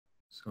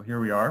So here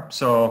we are.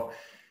 So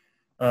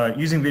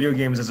using video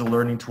games as a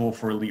learning tool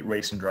for elite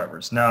racing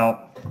drivers.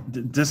 Now,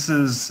 this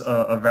is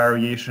a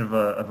variation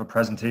of a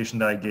presentation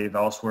that I gave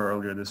elsewhere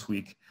earlier this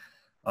week.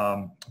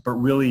 But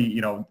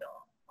really,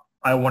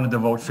 I want to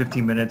devote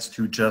 15 minutes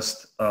to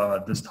just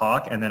this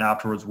talk, and then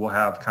afterwards we'll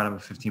have kind of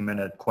a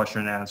 15-minute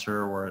question and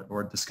answer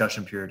or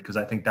discussion period, because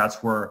I think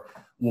that's where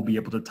we'll be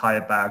able to tie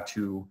it back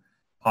to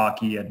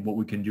hockey and what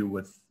we can do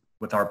with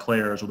our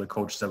players or the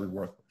coaches that we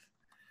work with.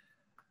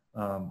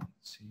 Let's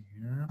see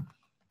here.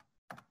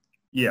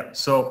 Yeah,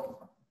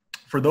 so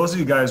for those of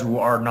you guys who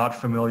are not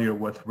familiar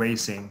with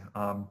racing,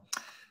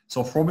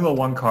 so Formula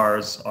One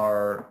cars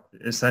are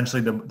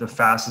essentially the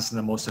fastest and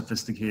the most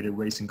sophisticated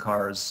racing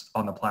cars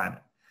on the planet.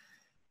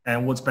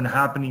 And what's been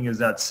happening is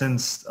that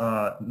since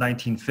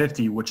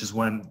 1950, which is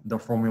when the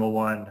Formula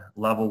One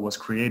level was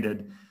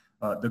created,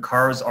 the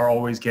cars are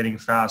always getting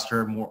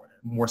faster,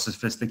 more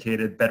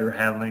sophisticated, better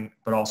handling,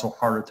 but also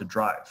harder to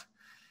drive.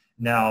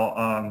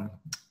 Now,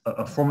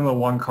 a Formula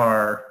One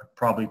car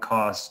probably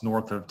costs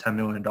north of $10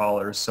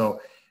 million. So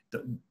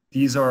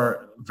these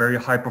are very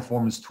high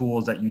performance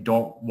tools that you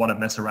don't want to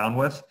mess around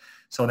with.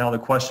 So now the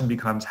question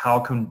becomes, how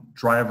can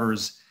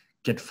drivers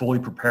get fully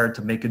prepared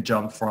to make a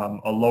jump from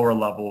a lower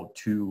level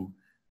to,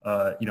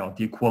 the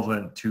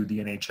equivalent to the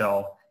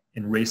NHL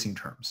in racing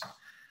terms?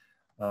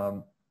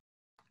 Let's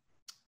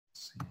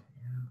see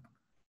here.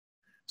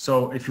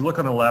 So if you look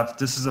on the left,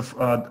 this is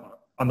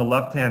on the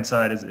left-hand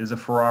side is a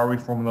Ferrari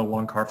Formula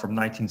One car from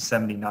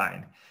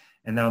 1979.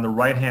 And then on the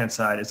right-hand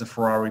side is a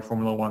Ferrari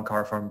Formula One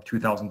car from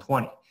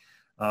 2020.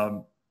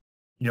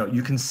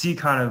 You can see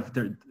kind of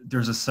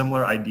there's a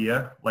similar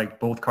idea, like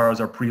both cars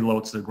are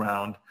preload to the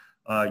ground.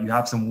 You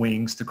have some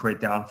wings to create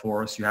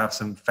downforce. You have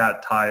some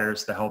fat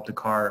tires to help the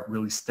car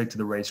really stick to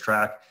the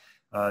racetrack.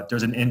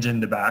 There's an engine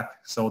in the back,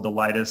 so the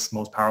lightest,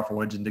 most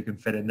powerful engine that can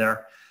fit in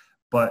there.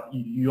 But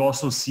you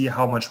also see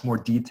how much more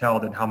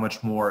detailed and how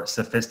much more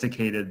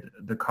sophisticated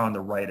the car on the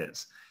right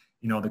is.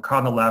 The car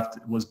on the left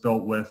was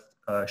built with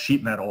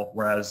sheet metal,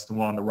 whereas the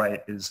one on the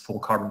right is full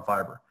carbon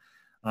fiber.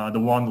 The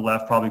one on the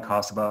left probably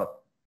cost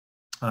about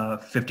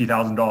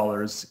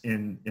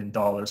 $50,000 in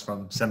dollars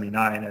from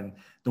 79, and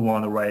the one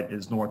on the right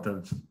is north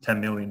of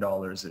 $10 million,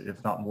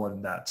 if not more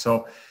than that.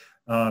 So,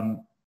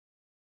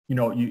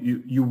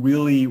 you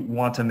really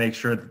want to make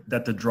sure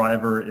that the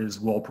driver is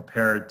well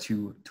prepared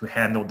to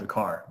handle the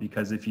car,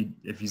 because if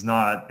he's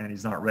not and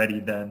he's not ready,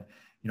 then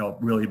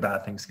really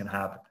bad things can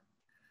happen.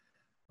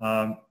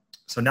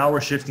 So now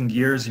we're shifting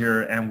gears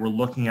here, and we're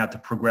looking at the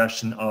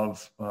progression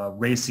of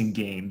racing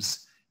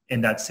games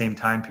in that same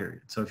time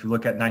period. So if you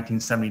look at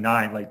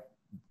 1979,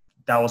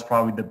 that was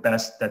probably the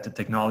best that the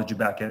technology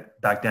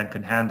back then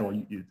could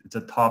handle. It's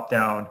a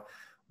top-down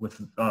with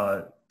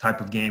type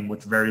of game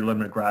with very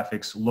limited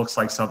graphics. Looks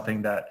like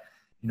something that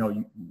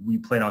we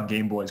played on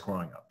Game Boys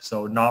growing up.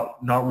 So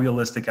not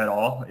realistic at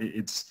all.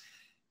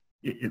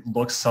 It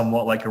looks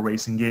somewhat like a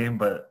racing game,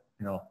 but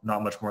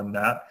not much more than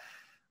that.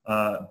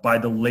 By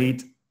the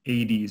late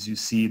 80s, you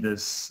see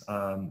this.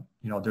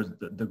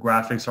 The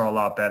graphics are a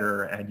lot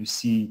better, and you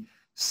see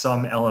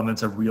some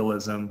elements of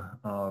realism.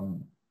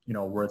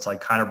 Where it's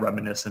kind of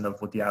reminiscent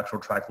of what the actual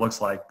track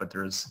looks like, but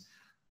there's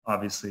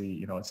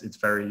obviously, it's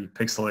very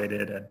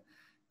pixelated, and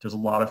there's a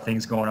lot of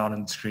things going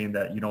on the screen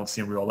that you don't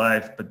see in real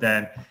life. But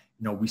then,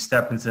 we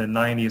step into the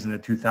 90s and the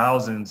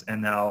 2000s,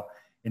 and now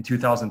in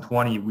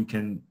 2020, we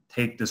can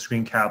take the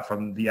screen cap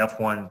from the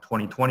F1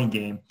 2020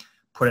 game,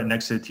 put it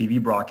next to the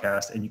TV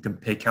broadcast, and you can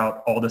pick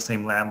out all the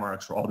same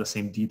landmarks or all the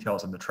same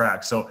details on the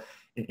track. So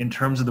in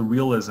terms of the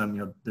realism,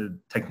 the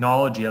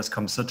technology has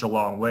come such a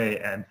long way,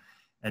 and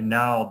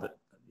now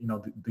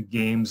the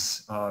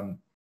games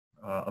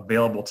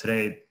available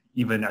today,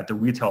 even at the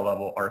retail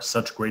level, are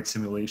such great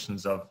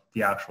simulations of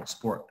the actual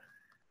sport.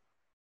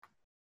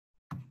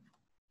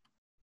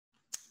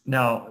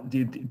 Now,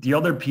 the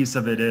other piece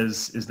of it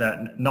is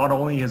that not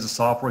only is the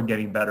software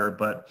getting better,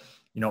 but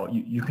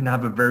you can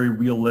have a very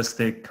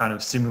realistic kind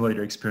of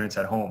simulator experience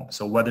at home.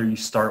 So whether you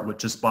start with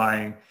just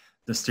buying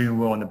the steering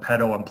wheel and the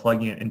pedal and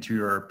plugging it into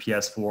your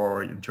PS4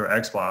 or into your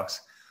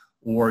Xbox,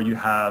 or you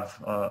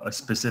have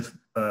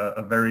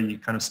a very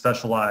kind of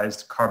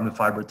specialized carbon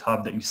fiber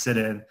tub that you sit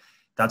in,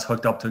 that's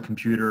hooked up to a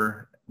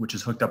computer, which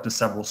is hooked up to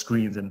several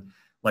screens. And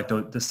like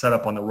the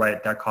setup on the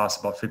right, that costs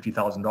about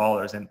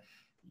 $50,000. And,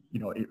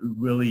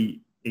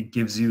 it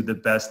gives you the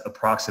best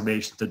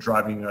approximation to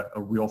driving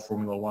a real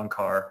Formula One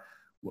car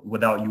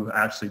without you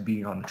actually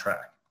being on the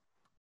track.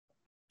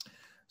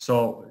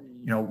 So,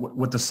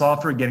 with the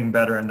software getting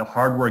better and the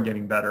hardware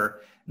getting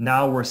better,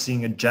 now we're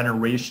seeing a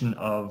generation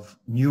of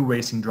new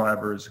racing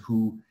drivers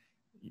who,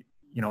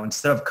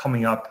 instead of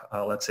coming up,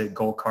 let's say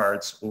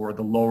go-karts or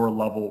the lower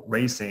level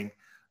racing,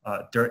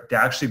 they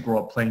actually grow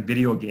up playing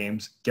video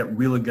games, get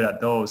really good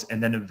at those,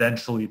 and then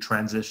eventually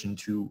transition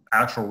to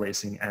actual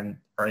racing and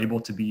are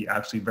able to be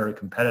actually very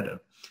competitive,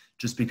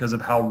 just because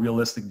of how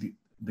realistic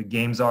the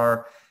games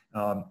are,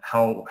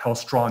 how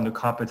strong the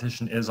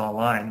competition is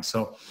online.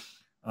 So,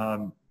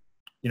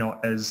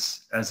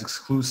 as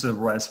exclusive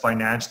or as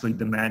financially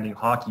demanding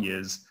hockey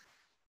is,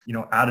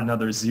 add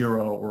another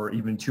zero or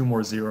even two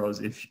more zeros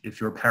if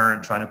you're a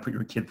parent trying to put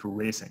your kid through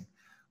racing.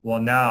 Well,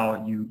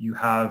 now you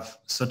have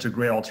such a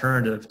great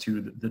alternative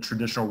to the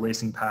traditional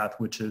racing path,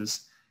 which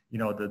is,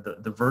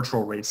 the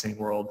virtual racing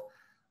world,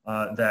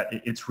 that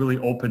it's really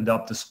opened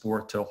up the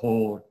sport to a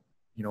whole,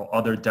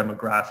 other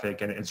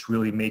demographic, and it's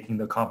really making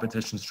the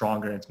competition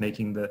stronger, and it's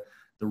making the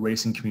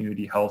racing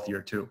community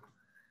healthier too.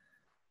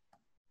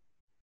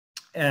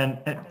 And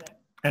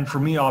for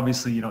me,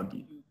 obviously,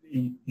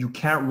 you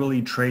can't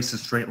really trace a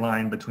straight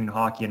line between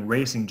hockey and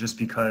racing, just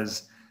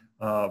because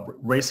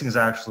racing is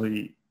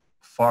actually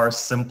far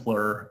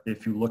simpler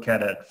if you look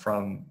at it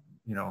from,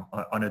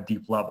 on a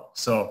deep level.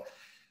 So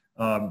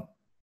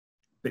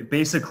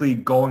basically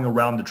going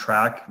around the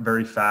track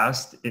very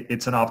fast,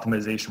 it's an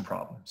optimization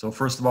problem. So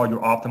first of all,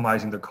 you're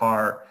optimizing the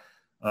car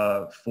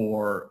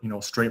for,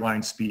 straight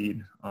line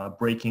speed,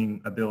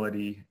 braking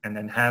ability, and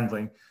then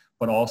handling.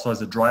 But also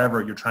as a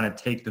driver, you're trying to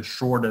take the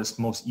shortest,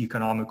 most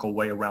economical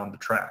way around the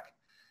track.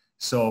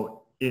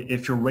 So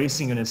if you're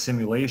racing in a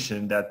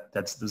simulation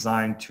that's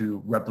designed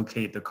to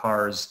replicate the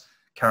car's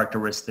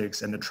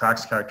characteristics and the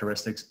track's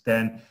characteristics,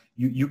 then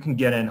you can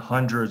get in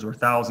hundreds or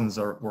thousands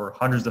or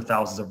hundreds of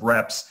thousands of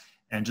reps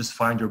and just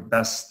find your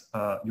best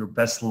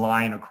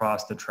line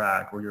across the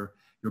track, or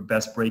your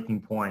best braking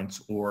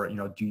points, or,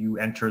 do you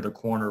enter the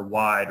corner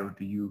wide, or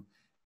do you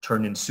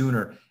turn in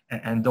sooner?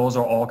 And those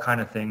are all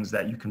kind of things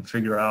that you can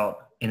figure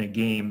out in a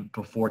game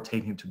before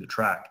taking it to the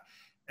track.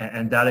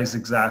 And that is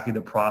exactly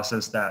the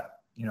process that,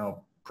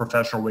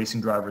 professional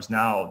racing drivers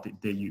now,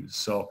 they use.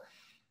 So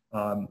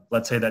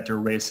let's say that they're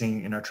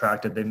racing in a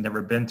track that they've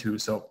never been to.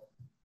 So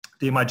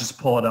they might just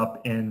pull it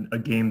up in a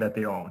game that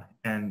they own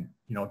and,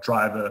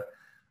 drive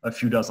a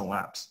few dozen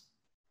laps.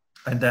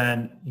 And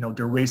then,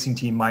 their racing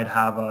team might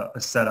have a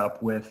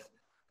setup with,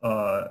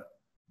 a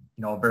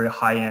very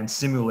high-end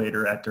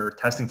simulator at their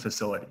testing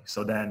facility.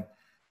 So then,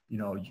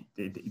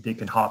 they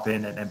can hop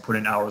in and put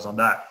in hours on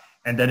that.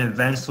 And then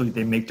eventually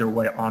they make their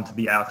way onto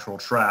the actual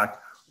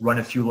track, run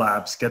a few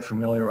laps, get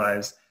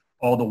familiarized,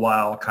 all the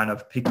while kind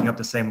of picking up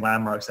the same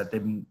landmarks that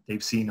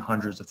they've seen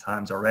hundreds of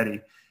times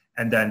already.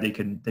 And then they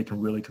can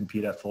really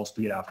compete at full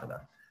speed after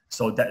that.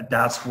 So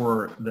that's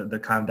where the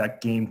kind of that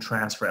game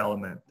transfer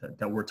element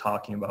that we're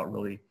talking about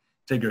really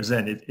figures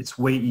in. It's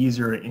way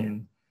easier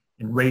in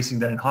racing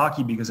than in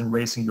hockey, because in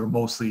racing, you're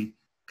mostly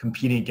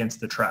competing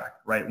against the track,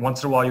 right?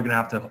 Once in a while, you're going to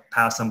have to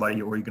pass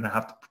somebody, or you're going to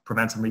have to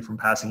prevent somebody from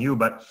passing you.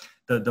 But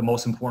the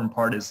most important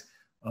part is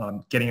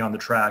getting on the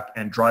track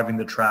and driving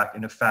the track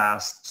in a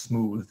fast,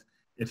 smooth,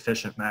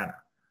 efficient manner.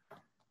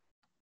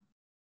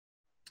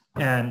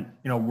 And,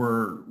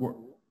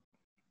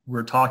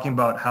 we're talking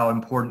about how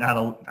important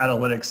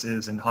analytics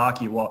is in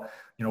hockey. Well,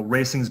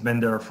 racing's been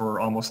there for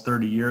almost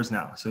 30 years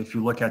now. So if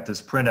you look at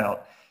this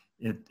printout,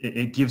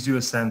 it gives you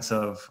a sense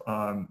of,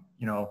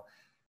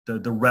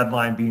 the red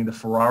line being the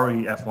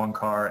Ferrari F1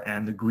 car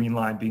and the green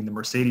line being the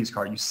Mercedes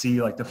car. You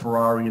see, like, the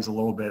Ferrari is a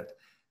little bit,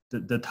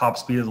 the top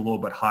speed is a little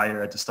bit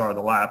higher at the start of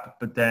the lap,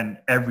 but then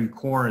every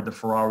corner the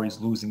Ferrari is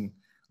losing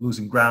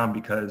ground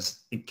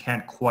because it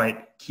can't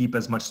quite keep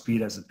as much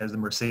speed as the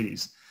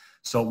Mercedes.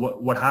 So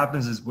what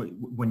happens is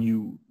when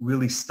you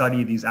really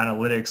study these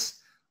analytics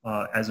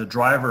as a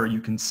driver,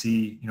 you can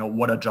see,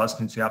 what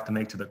adjustments you have to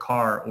make to the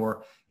car,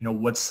 or,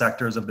 what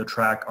sectors of the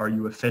track are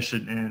you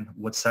efficient in,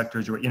 what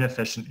sectors you're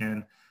inefficient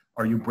in.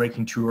 Are you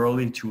braking too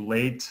early, too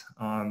late?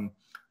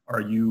 Are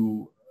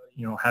you,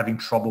 having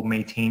trouble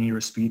maintaining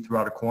your speed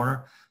throughout a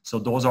corner? So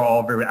those are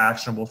all very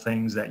actionable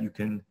things that you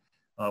can,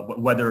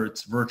 whether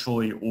it's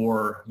virtually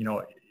or,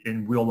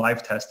 in real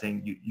life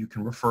testing, you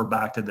can refer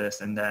back to this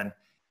and then,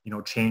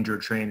 change your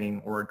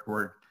training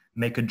or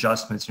make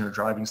adjustments in your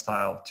driving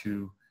style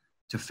to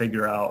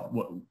figure out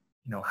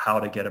how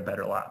to get a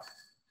better lap.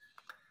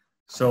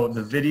 So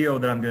the video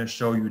that I'm going to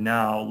show you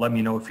now, let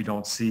me know if you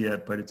don't see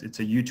it, but it's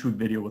a YouTube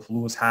video with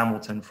Lewis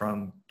Hamilton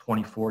from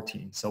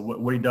 2014. So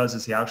what he does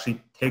is he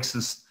actually takes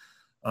us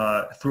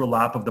through a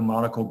lap of the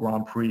Monaco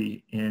Grand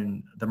Prix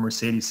in the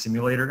Mercedes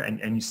simulator,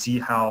 and you see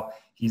how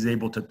he's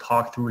able to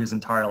talk through his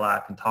entire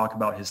lap and talk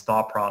about his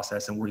thought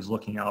process and what he's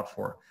looking out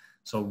for.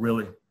 So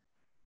really,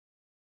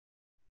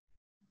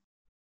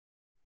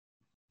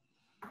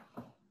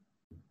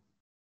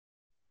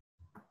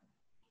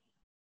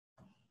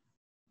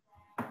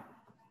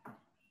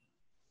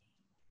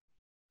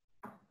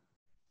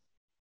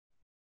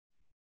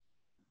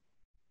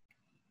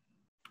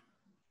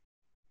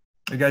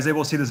 are you guys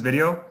able to see this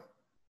video?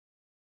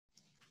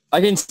 I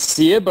can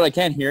see it, but I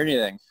can't hear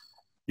anything.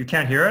 You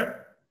can't hear it?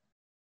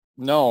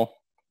 No.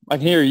 I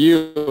can hear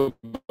you,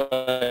 but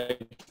I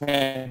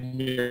can't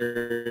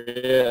hear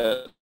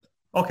it.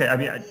 Okay.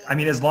 I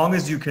mean, as long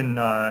as you can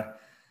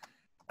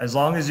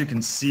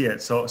see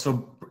it.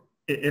 So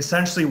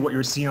essentially what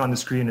you're seeing on the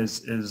screen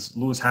is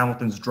Lewis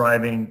Hamilton's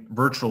driving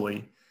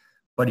virtually,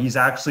 but he's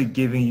actually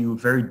giving you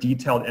very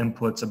detailed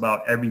inputs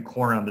about every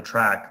corner on the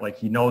track. Like,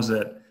 he knows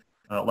it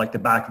like the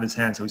back of his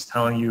hand. So he's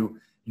telling you,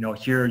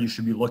 here you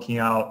should be looking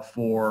out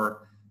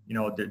for,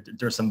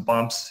 there's some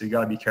bumps, so you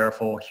got to be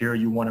careful. Here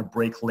you want to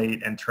brake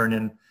late and turn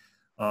in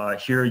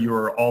Here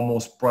you're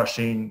almost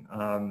brushing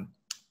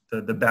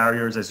the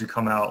barriers as you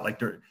come out.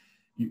 Like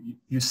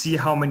you see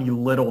how many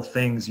little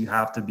things you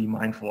have to be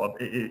mindful of.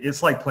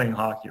 It's like playing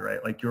hockey,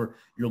 right? Like you're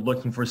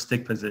looking for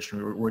stick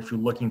position, or if you're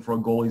looking for a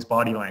goalie's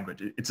body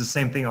language. It's the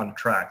same thing on the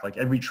track. Like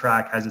every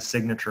track has a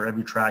signature.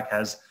 Every track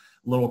has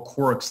little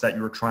quirks that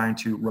you're trying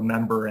to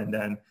remember and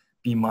then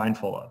be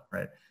mindful of,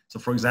 right? So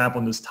for example,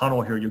 in this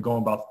tunnel here, you're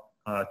going about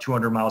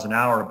 200 miles an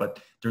hour,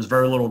 but there's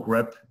very little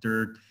grip.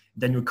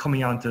 Then you're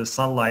coming out into the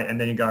sunlight,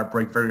 and then you got to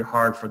brake very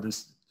hard for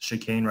this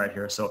chicane right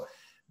here. So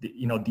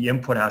the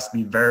input has to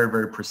be very,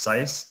 very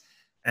precise.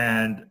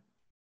 And,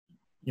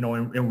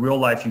 in real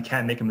life, you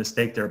can't make a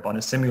mistake there, but on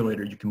a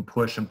simulator, you can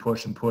push and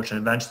push and push. And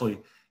eventually,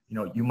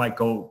 you might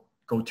go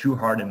too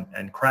hard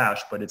and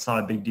crash, but it's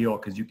not a big deal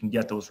because you can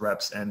get those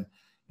reps, and,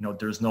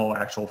 there's no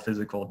actual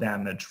physical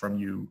damage from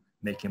you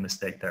making a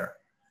mistake there.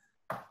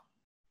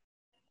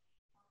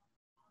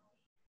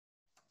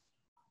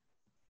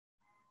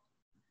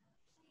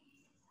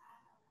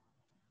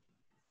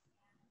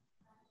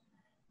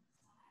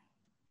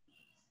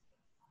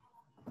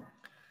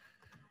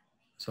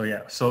 So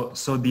yeah, so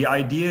the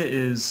idea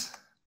is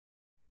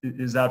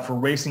that for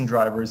racing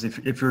drivers,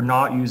 if you're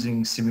not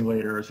using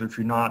simulators, or if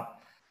you're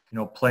not,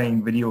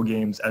 playing video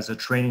games as a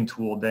training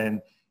tool,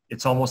 then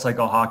it's almost like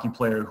a hockey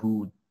player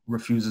who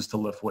refuses to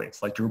lift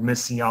weights. Like you're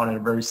missing out on a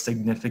very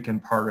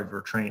significant part of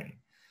your training.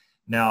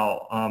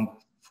 Now,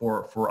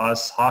 for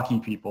us hockey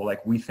people,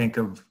 like we think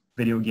of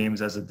video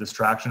games as a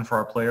distraction for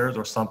our players,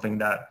 or something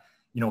that,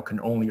 can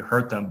only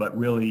hurt them. But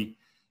really,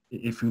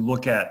 if you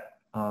look at,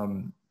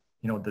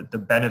 the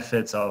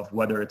benefits of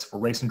whether it's for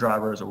racing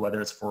drivers or whether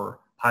it's for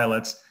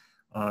pilots,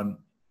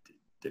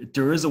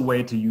 there is a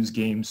way to use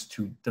games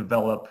to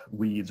develop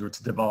reads, or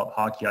to develop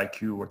hockey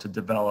IQ, or to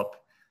develop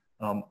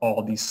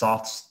all these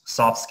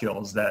soft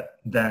skills that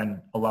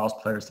then allows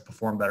players to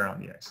perform better on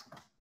the ice.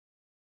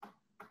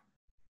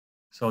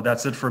 So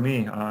that's it for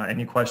me.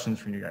 Any questions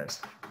from you guys?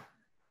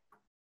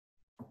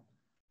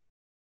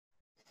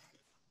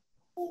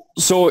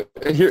 So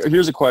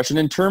here's a question.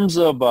 In terms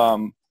of,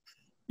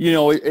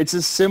 it's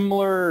a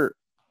similar,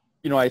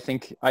 I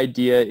think,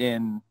 idea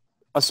in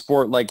a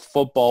sport like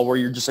football, where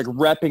you're just like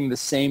repping the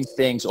same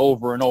things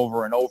over and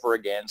over and over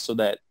again, so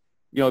that,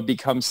 it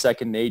becomes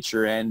second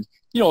nature. And,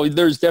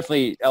 there's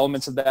definitely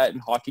elements of that in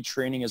hockey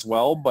training as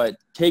well. But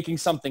taking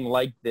something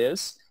like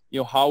this,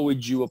 how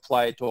would you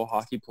apply it to a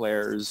hockey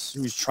player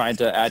who's trying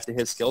to add to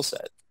his skill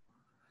set?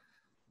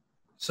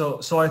 So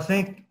I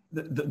think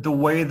the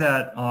way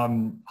that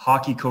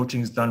hockey coaching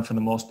is done for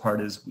the most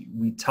part is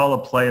we tell a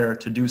player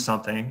to do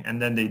something,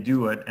 and then they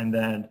do it. And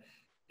then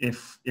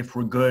if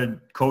we're good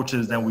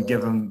coaches, then we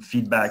give them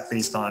feedback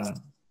based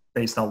on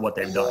what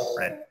they've done,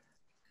 right?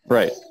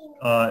 Right.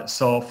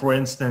 So for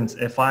instance,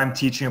 if I'm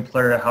teaching a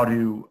player how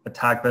to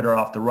attack better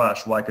off the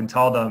rush, well, I can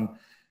tell them,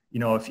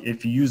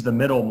 if you use the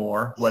middle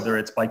more, whether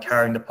it's by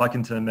carrying the puck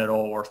into the middle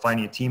or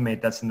finding a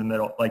teammate that's in the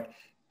middle, like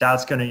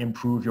that's going to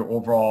improve your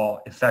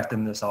overall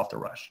effectiveness off the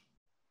rush.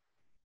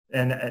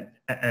 And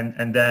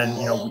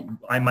then,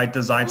 I might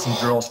design some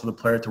drills for the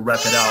player to rep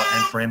it out,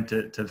 and for him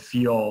to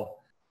feel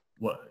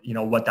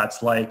what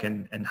that's like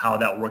and how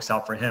that works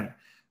out for him.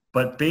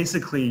 But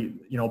basically,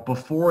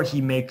 before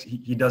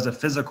he does a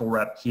physical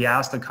rep, he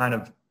has to kind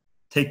of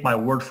take my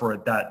word for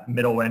it that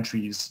middle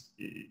entries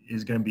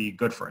is going to be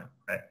good for him,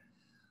 right?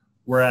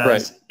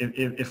 Whereas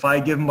if I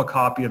give him a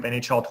copy of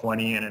NHL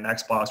 20 and an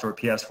Xbox or a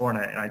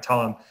PS4, and I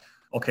tell him,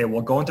 okay,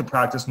 well, go into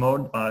practice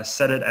mode,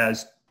 set it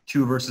as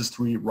 2 versus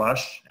 3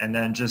 rush, and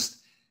then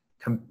just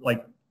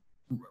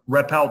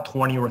rep out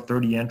 20 or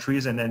 30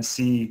 entries, and then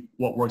see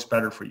what works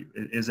better for you.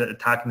 Is it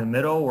attacking the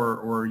middle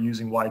or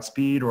using wide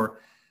speed,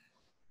 or,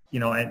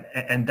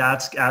 and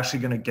that's actually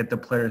going to get the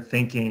player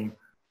thinking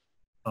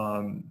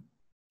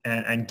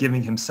and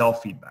giving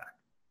himself feedback,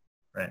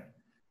 right?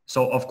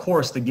 So of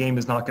course the game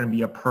is not going to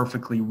be a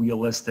perfectly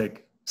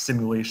realistic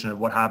simulation of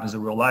what happens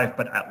in real life,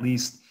 but at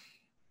least,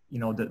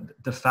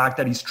 the fact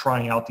that he's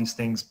trying out these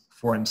things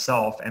for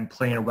himself and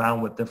playing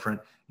around with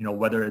different,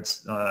 whether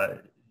it's,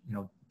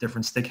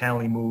 different stick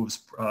handling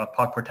moves,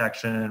 puck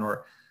protection,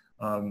 or,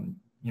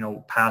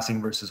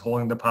 passing versus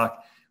holding the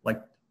puck,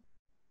 like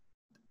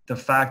the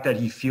fact that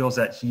he feels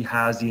that he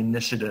has the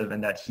initiative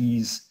and that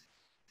he's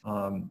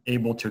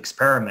able to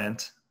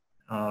experiment,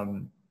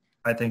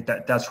 I think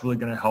that's really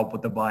going to help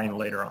with the buy-in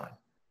later on.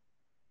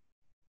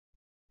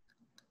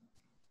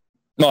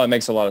 No, it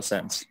makes a lot of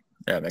sense.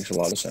 Yeah, it makes a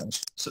lot of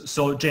sense.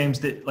 So James,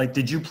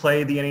 did you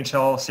play the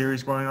NHL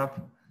series growing up?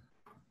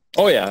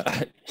 Oh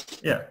yeah.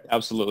 Yeah,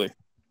 absolutely.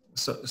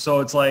 So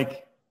it's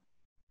like,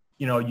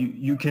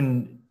 you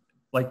can,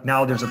 like,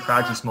 now there's a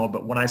practice mode,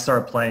 but when I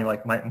started playing,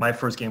 like my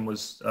first game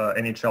was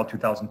NHL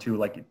 2002,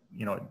 like,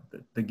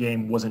 the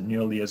game wasn't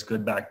nearly as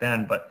good back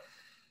then, but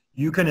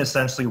you can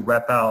essentially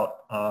rep out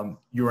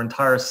your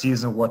entire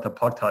season worth of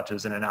puck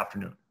touches in an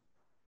afternoon,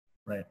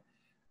 right?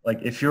 Like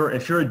if you're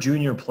a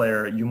junior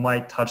player, you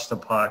might touch the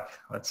puck.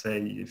 Let's say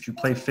if you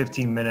play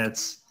 15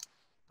 minutes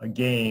a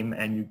game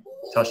and you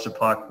touch the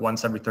puck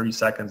once every 30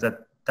 seconds,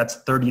 that's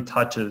 30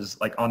 touches,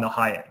 like on the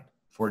high end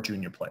for a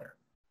junior player.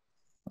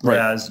 Right.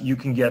 Whereas you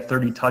can get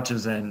 30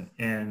 touches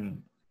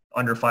in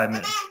under 5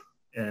 minutes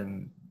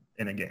in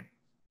a game.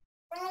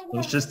 So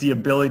it's just the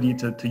ability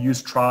to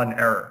use trial and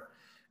error.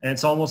 And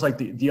it's almost like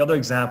the other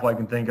example I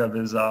can think of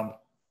is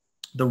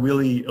the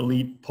really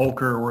elite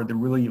poker or the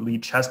really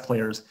elite chess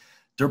players.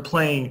 They're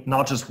playing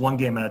not just one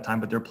game at a time,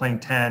 but they're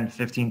playing 10,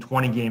 15,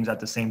 20 games at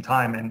the same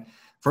time. And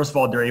first of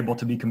all, they're able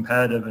to be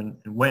competitive and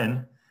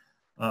win.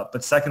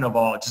 But second of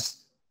all, just,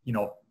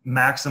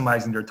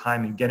 maximizing their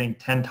time and getting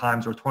 10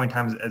 times or 20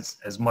 times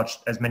as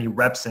many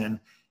reps in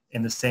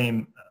the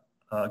same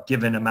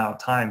given amount of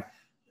time.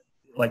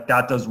 Like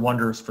that does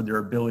wonders for their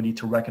ability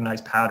to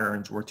recognize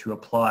patterns or to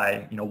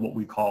apply, what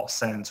we call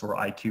sense or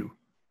IQ.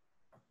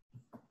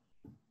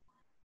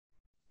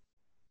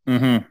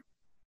 Mm-hmm.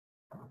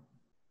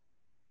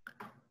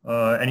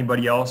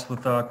 Anybody else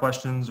with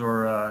questions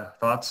or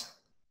thoughts?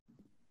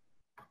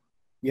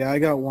 Yeah, I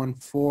got one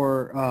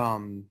for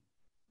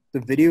the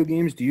video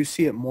games. Do you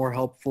see it more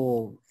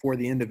helpful for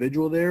the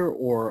individual there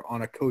or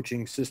on a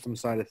coaching system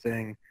side of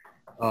thing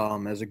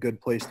as a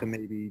good place to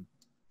maybe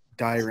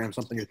diagram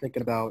something you're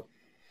thinking about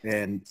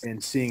and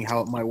seeing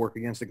how it might work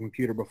against the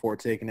computer before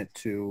taking it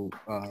to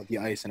the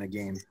ice in a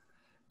game?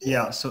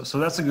 Yeah, so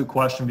that's a good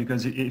question,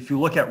 because if you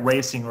look at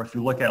racing or if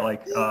you look at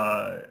like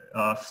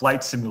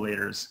flight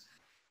simulators,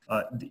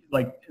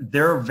 like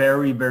they're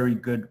very, very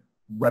good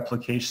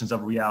replications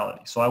of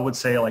reality. So I would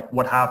say like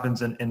what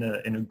happens in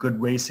a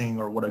good racing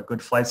or what a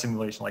good flight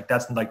simulation, like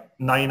that's like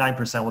 99%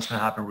 what's going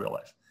to happen in real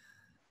life.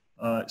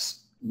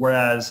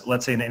 Whereas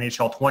let's say in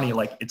NHL 20,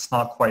 like it's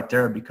not quite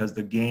there because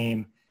the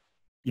game,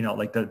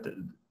 like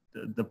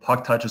the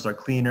puck touches are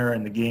cleaner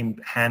and the game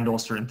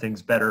handles certain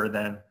things better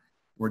than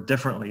or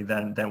differently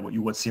than what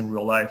you would see in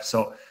real life.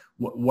 So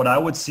what I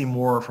would see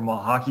more from a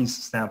hockey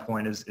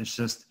standpoint is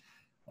just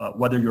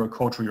whether you're a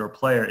coach or you're a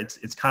player,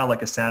 it's kind of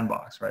like a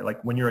sandbox, right?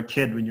 Like when you're a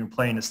kid, when you're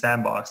playing a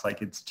sandbox,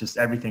 like it's just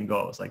everything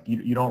goes. Like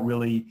you don't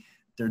really,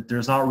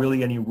 there's not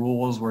really any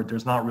rules, or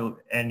there's not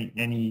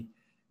really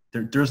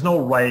there's no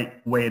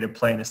right way to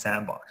play in a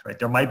sandbox, right?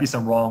 There might be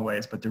some wrong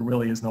ways, but there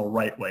really is no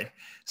right way.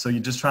 So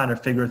you're just trying to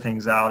figure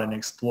things out and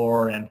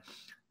explore. And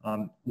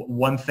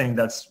one thing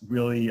that's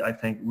really, I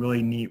think,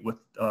 really neat with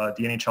the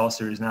NHL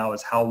series now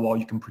is how well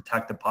you can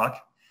protect the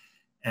puck.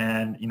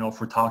 And, if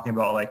we're talking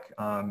about like,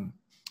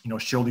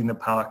 shielding the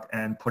puck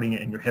and putting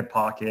it in your hip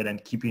pocket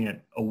and keeping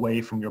it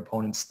away from your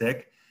opponent's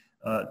stick,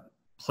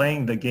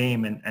 playing the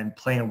game and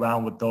playing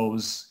around with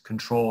those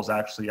controls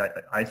actually,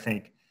 I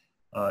think,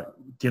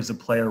 gives a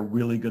player a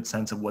really good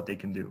sense of what they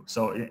can do.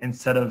 So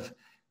instead of,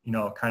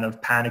 kind of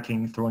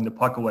panicking, throwing the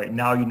puck away,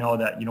 now you know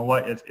that,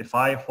 what, if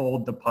I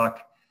hold the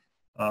puck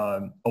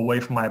away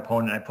from my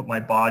opponent, I put my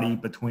body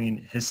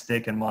between his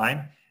stick and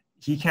mine,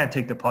 he can't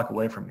take the puck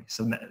away from me.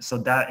 So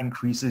that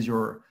increases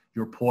your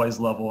poise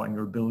level and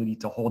your ability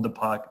to hold the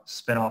puck,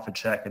 spin off a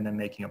check, and then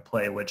making a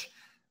play, which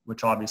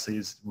obviously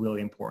is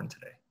really important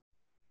today.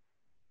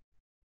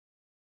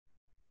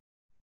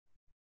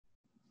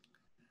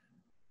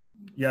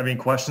 You have any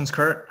questions,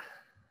 Kurt?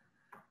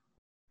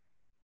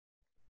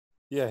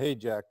 Yeah. Hey,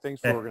 Jack. Thanks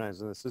for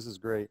organizing this. This is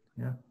great.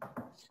 Yeah.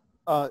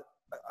 I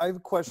have a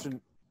question.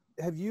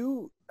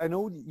 I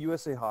know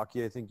USA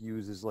Hockey, I think,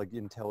 uses like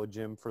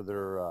Intelligym for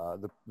their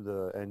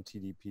the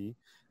NTDP.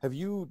 Have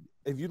you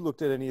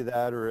looked at any of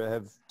that, or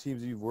have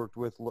teams you've worked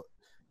with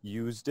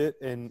used it?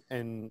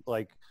 And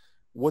like,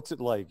 what's it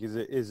like?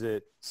 Is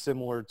it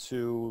similar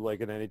to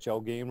like an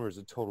NHL game, or is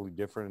it totally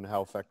different? And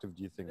how effective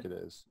do you think it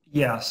is?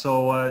 Yeah.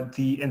 So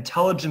the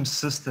Intelligym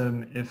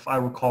system, if I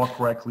recall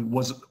correctly,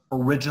 was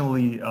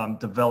originally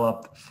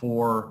developed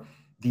for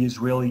the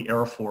Israeli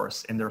Air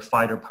Force in their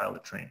fighter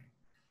pilot training.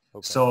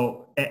 Okay.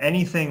 So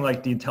anything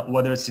like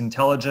whether it's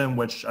Intelligym,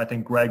 which I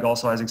think Greg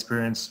also has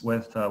experience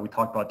with, we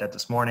talked about that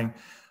this morning,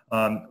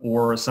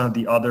 or some of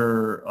the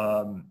other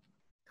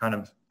kind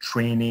of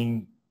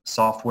training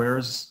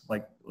softwares,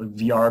 like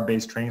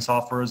VR-based training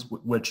softwares,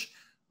 which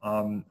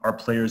our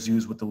players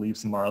use with the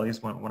Leafs and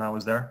Marlies when I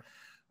was there.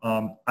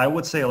 I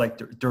would say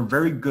like they're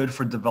very good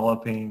for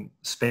developing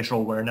spatial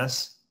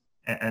awareness,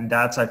 and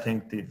that's, I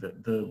think,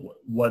 the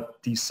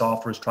what these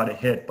softwares try to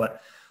hit.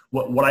 But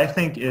what I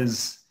think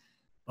is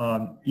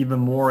even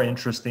more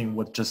interesting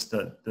with just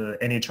the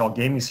NHL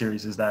gaming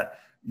series is that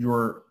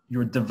you're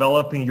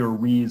developing your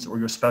reads or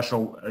your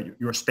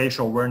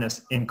spatial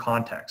awareness in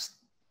context.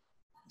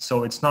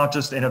 So it's not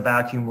just in a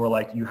vacuum where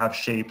like you have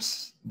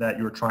shapes that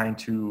you're trying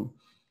to,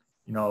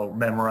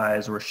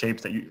 memorize, or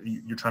shapes that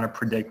you're trying to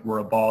predict where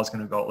a ball is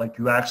going to go. Like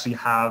you actually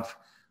have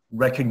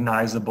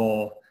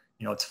recognizable,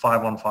 it's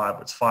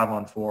 5-on-5, it's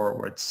 5-on-4,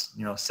 or it's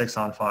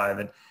 6-on-5,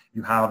 and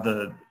you have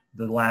the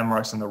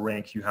landmarks in the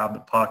rink, you have the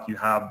puck, you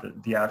have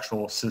the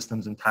actual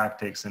systems and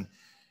tactics. And,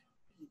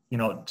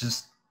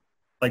 just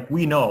like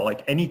we know,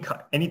 like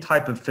any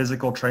type of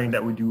physical training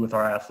that we do with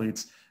our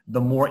athletes,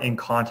 the more in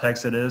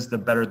context it is, the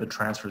better the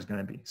transfer is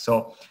going to be.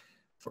 So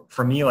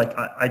for me, like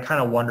I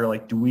kind of wonder,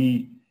 like, do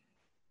we,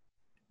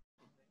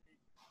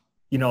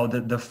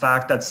 the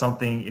fact that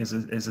something is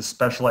a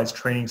specialized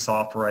training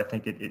software, I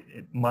think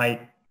it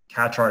might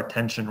catch our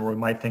attention, or we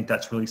might think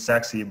that's really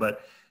sexy,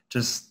 but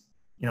just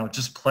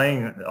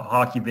playing a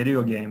hockey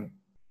video game,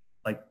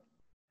 like,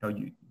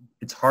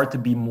 it's hard to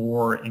be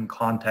more in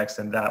context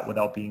than that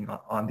without being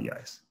on the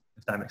ice,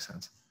 if that makes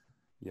sense.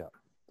 Yeah,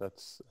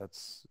 that's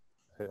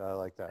I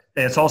like that.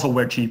 And it's also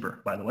way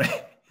cheaper, by the way.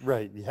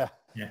 Right. Yeah.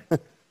 Yeah.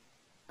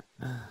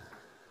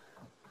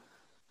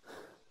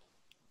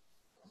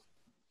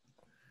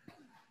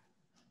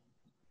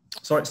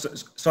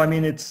 So I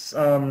mean, it's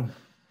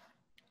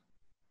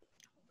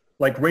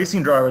like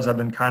racing drivers have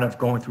been kind of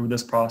going through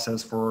this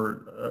process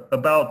for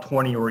about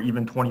 20 or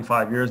even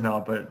 25 years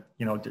now, but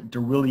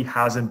there really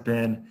hasn't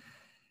been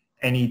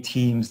any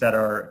teams that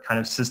are kind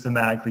of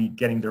systematically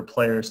getting their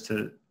players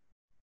to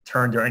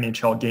turn their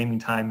NHL gaming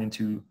time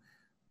into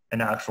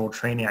an actual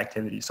training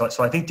activity. So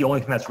I think the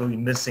only thing that's really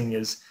missing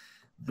is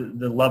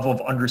the level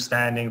of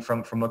understanding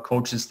from a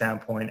coach's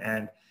standpoint,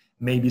 and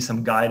maybe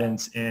some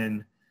guidance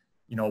in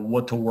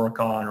what to work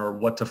on or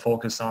what to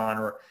focus on,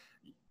 or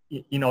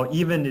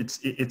even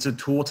it's a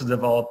tool to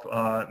develop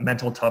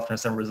mental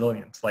toughness and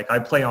resilience. Like, I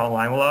play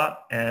online a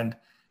lot, and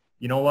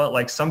you know what,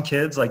 like, some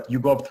kids, like, you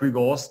go up 3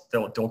 goals,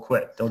 they'll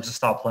quit, they'll just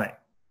stop playing,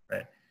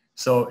 right?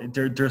 So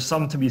there's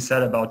something to be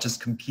said about just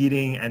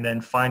competing and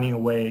then finding a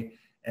way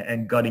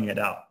and gutting it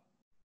out,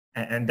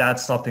 and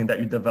that's something that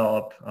you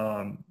develop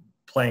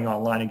playing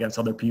online against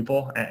other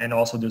people. And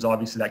also there's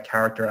obviously that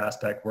character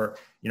aspect where,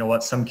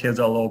 some kids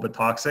are a little bit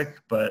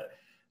toxic, but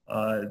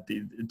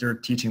they're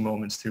teaching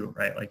moments too,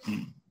 right? Like,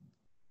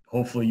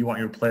 hopefully you want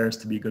your players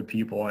to be good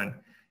people, and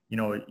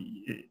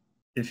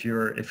if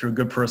you're a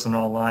good person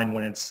online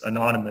when it's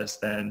anonymous,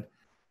 then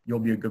you'll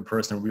be a good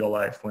person in real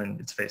life when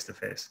it's face to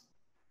face.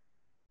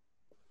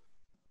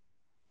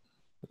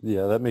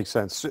 Yeah, that makes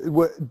sense.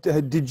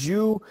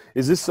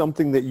 Is this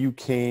something that you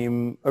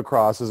came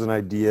across as an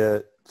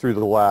idea through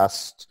the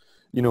last,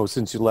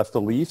 since you left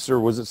the Leafs,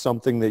 or was it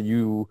something that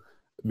you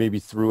maybe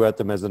threw at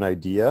them as an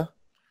idea?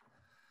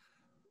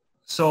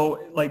 So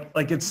like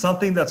it's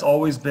something that's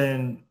always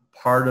been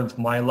part of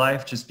my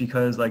life, just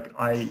because like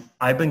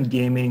I've been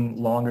gaming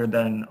longer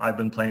than I've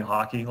been playing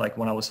hockey. Like,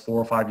 when I was 4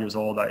 or 5 years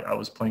old, I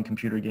was playing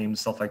computer games,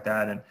 stuff like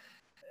that. And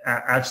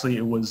actually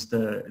it was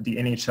the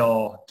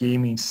NHL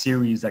gaming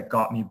series that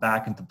got me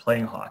back into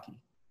playing hockey,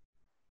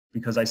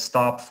 because I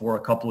stopped for a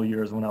couple of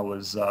years when I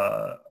was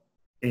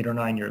 8 or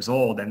 9 years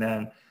old. And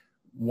then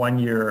one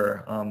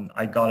year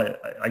I got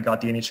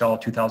the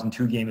NHL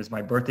 2002 game as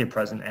my birthday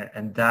present,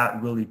 and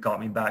that really got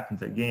me back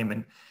into the game.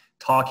 And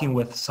talking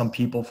with some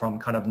people from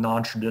kind of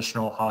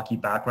non-traditional hockey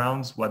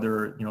backgrounds,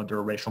 whether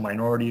they're racial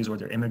minorities or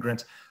they're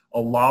immigrants, a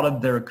lot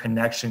of their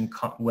connection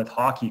with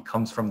hockey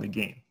comes from the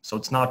game. So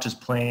it's not just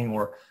playing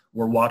or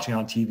watching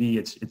on TV.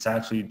 It's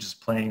actually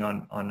just playing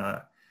on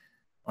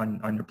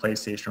your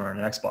PlayStation or an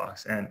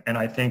Xbox. And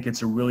I think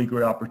it's a really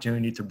great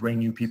opportunity to bring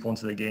new people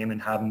into the game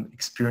and have them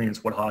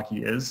experience what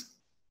hockey is,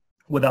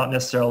 without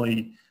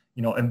necessarily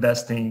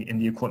investing in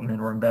the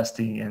equipment or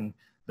investing in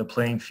the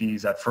playing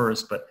fees at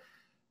first. But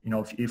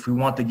if we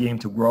want the game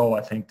to grow,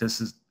 I think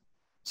this is,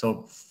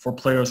 so for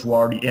players who are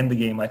already in the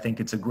game, I think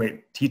it's a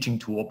great teaching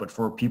tool. But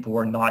for people who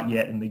are not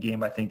yet in the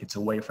game, I think it's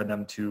a way for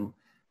them to,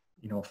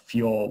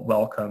 feel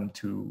welcome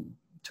to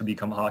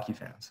become hockey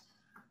fans.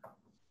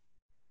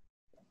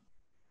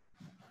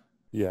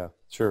 Yeah,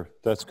 sure.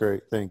 That's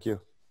great. Thank you.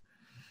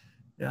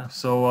 Yeah.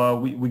 So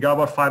we got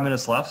about 5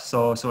 minutes left.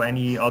 So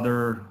any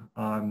other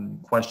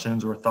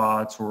questions or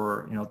thoughts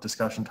or,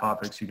 discussion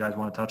topics you guys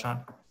want to touch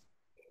on?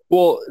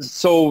 Well,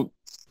 so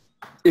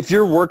if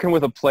you're working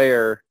with a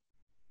player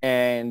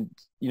and,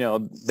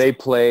 they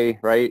play,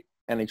 right,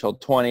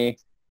 NHL 20,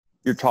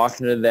 you're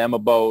talking to them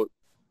about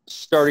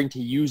starting to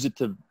use it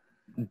to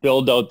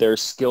build out their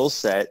skill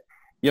set.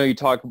 You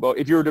talk about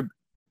if you were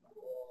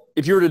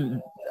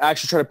to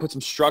actually try to put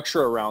some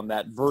structure around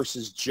that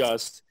versus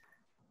just,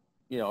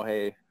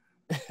 hey,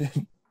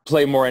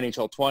 play more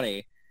NHL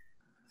 20.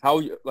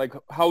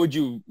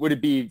 Would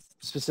it be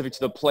specific to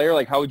the player?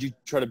 Like, how would you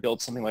try to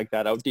build something like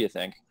that out, do you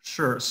think?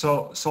 Sure.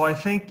 So I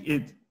think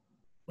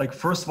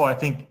first of all, I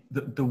think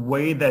the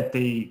way that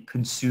they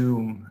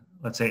consume,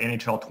 let's say,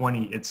 NHL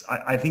 20,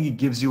 I think it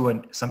gives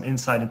you some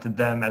insight into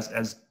them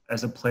as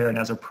a player and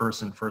as a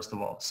person, first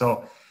of all.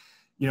 So,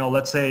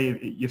 let's say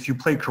if you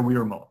play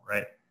career mode,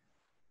 right?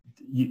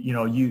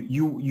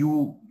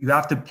 You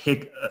have to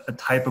pick a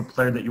type of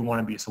player that you want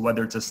to be. So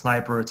whether it's a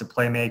sniper, it's a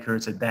playmaker,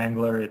 it's a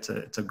dangler, it's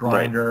a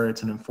grinder,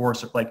 It's an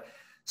enforcer.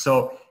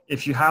 So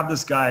if you have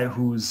this guy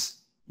who's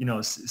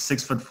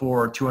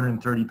 6'4",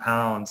 230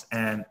 pounds,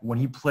 and when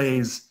he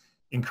plays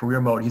in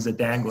career mode, he's a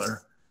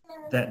dangler,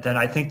 then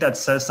I think that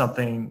says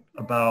something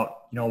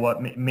about,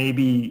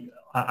 maybe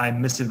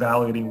I'm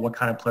misevaluating what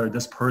kind of player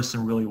this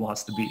person really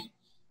wants to be.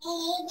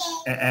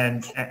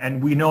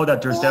 And we know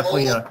that there's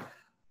definitely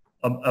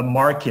a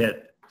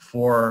market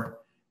for,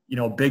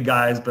 big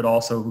guys, but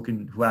also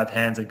who have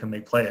hands and can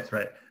make plays,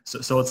 right?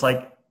 So it's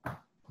like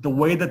the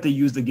way that they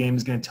use the game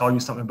is going to tell you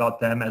something about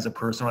them as a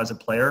person or as a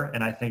player.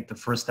 And I think the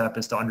first step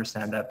is to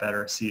understand that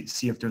better, see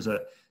if there's a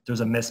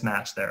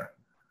mismatch there.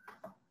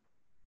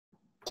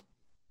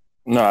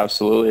 No,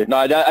 absolutely. No,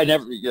 I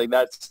never like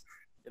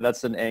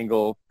that's an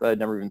angle that I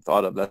never even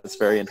thought of. That's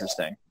very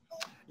interesting.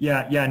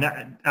 Yeah, yeah.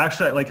 And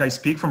actually, like I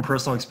speak from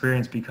personal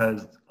experience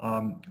because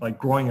like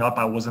growing up,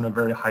 I wasn't a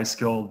very high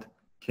skilled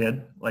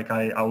kid. Like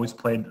I always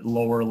played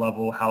lower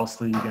level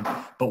house league.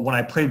 But when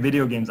I played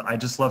video games, I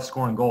just loved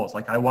scoring goals.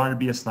 Like I wanted to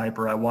be a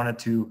sniper. I wanted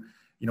to,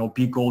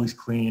 beat goalies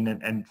clean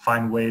and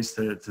find ways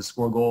to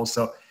score goals.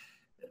 So,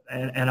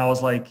 and I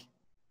was like,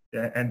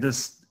 and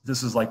this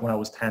is like when I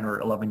was 10 or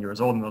 11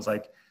 years old, and I was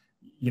like,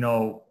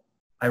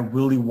 I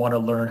really want to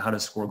learn how to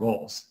score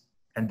goals.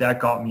 And that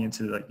got me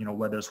into like,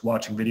 whether it's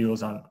watching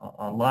videos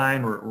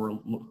online or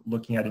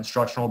looking at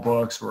instructional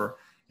books or,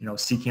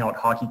 seeking out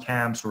hockey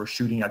camps or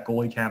shooting at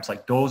goalie camps.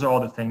 Like those are all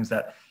the things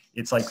that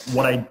it's like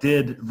what I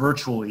did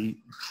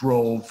virtually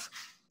drove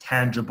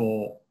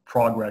tangible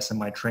progress in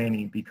my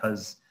training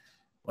because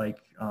like,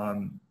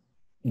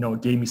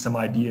 it gave me some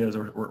ideas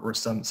or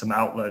some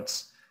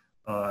outlets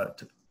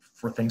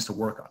for things to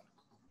work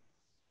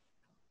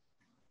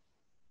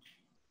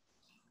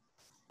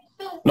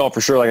on. No,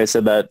 for sure. Like I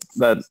said,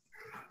 that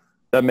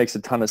makes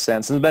a ton of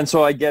sense. And then,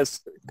 so I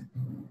guess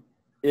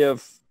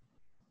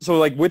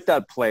like with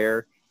that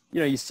player,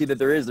 you see that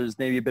there's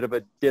maybe a bit of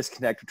a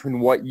disconnect between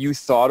what you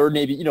thought or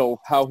maybe,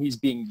 how he's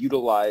being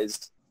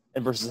utilized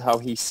and versus how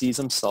he sees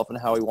himself and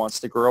how he wants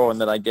to grow. And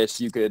then I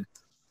guess you could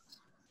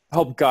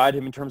help guide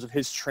him in terms of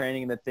his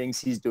training and the things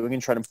he's doing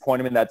and try to point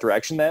him in that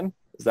direction then?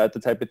 Is that the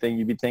type of thing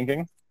you'd be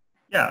thinking?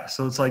 Yeah.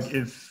 So it's like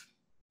if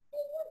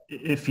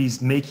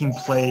he's making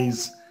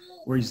plays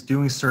where he's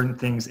doing certain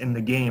things in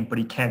the game, but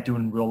he can't do it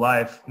in real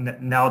life,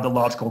 now the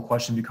logical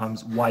question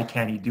becomes, why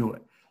can't he do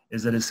it?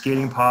 Is it his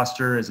skating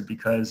posture? Is it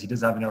because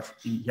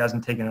he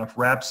hasn't taken enough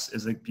reps?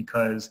 Is it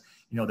because,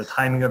 the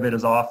timing of it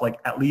is off? Like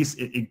at least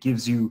it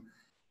gives you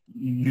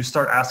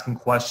start asking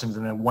questions.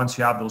 And then once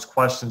you have those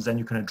questions, then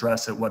you can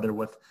address it, whether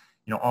with,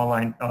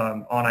 online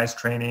on ice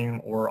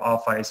training or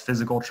off ice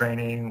physical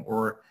training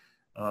or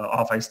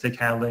off ice stick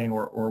handling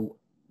or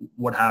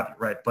what have you,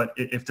 right? But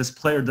if this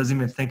player doesn't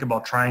even think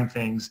about trying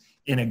things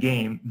in a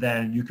game,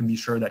 then you can be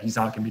sure that he's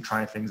not going to be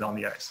trying things on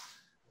the ice.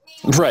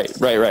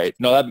 Right.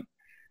 No,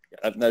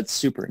 that's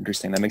super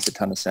interesting. That makes a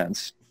ton of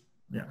sense.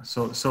 Yeah.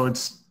 So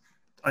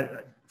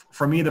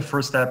for me, the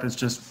first step is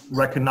just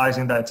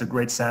recognizing that it's a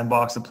great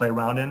sandbox to play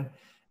around in.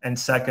 And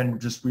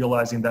second, just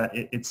realizing that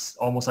it's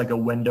almost like a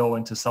window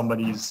into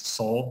somebody's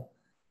soul.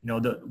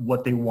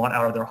 What they want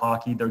out of their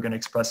hockey, they're going to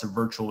express it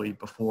virtually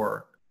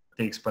before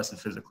they express it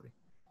physically.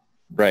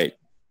 Right.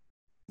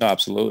 No,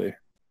 absolutely.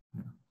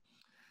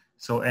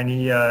 So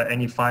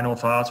any final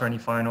thoughts or any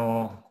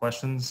final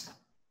questions?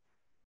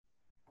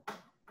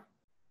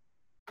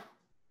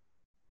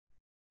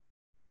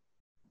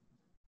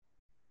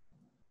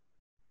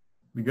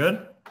 We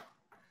good?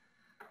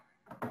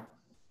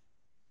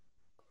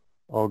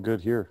 All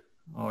good here.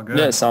 All good.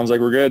 Yeah, it sounds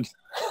like we're good.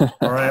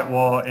 All right.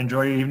 Well,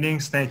 enjoy your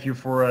evenings. Thank you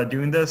for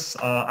doing this.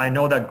 I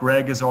know that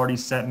Greg has already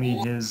sent me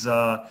his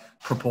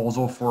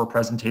proposal for a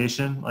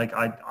presentation. Like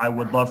I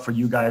would love for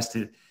you guys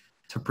to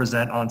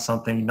present on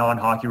something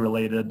non-hockey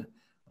related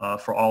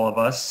for all of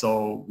us.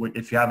 So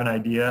if you have an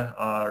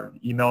idea,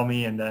 email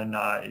me. And then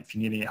if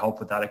you need any help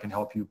with that, I can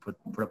help you put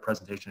a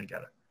presentation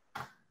together.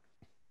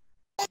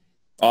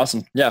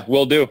 Awesome. Yeah,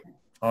 will do.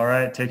 All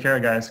right. Take care,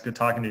 guys. Good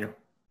talking to you.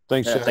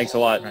 Thanks. Yeah, thanks a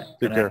lot. Right.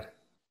 Take care.